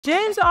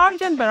James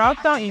Argent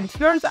broke down in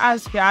tears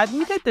as he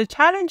admitted the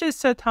challenges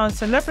set on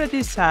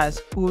celebrity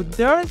Sass, who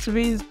theirs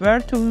wins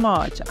were too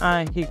much,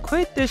 and he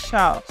quit the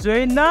show.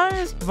 Zoe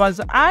Lyons was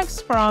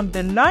axed from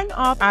the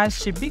lineup as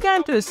she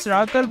began to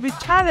struggle with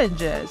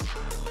challenges.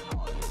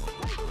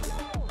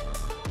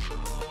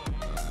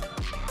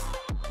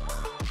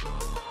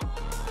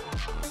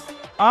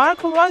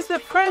 Ark was the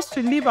first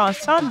to leave on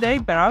Sunday,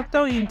 broke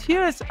down in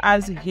tears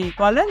as he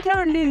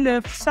voluntarily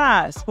left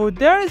Sass, who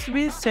dares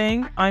with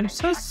saying, "I'm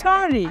so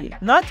sorry."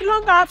 Not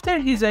long after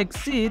his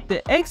exit,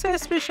 the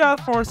ex-Special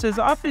Forces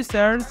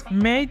officers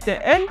made the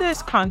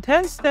eldest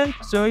contestant,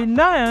 Zoe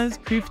Lyons,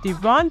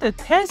 51, the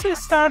 10th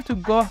star to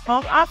go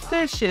home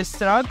after she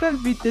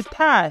struggled with the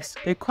task.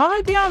 The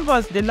comedian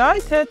was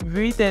delighted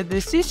with the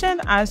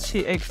decision as she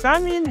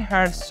examined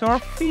her sore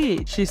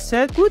feet. She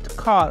said, "Good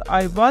call.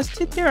 I was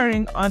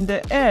teetering on the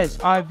edge.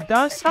 I've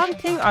done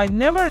something I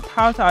never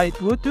thought I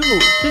would do."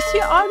 To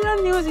see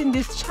other news in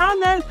this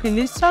channel,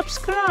 please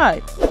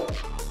subscribe.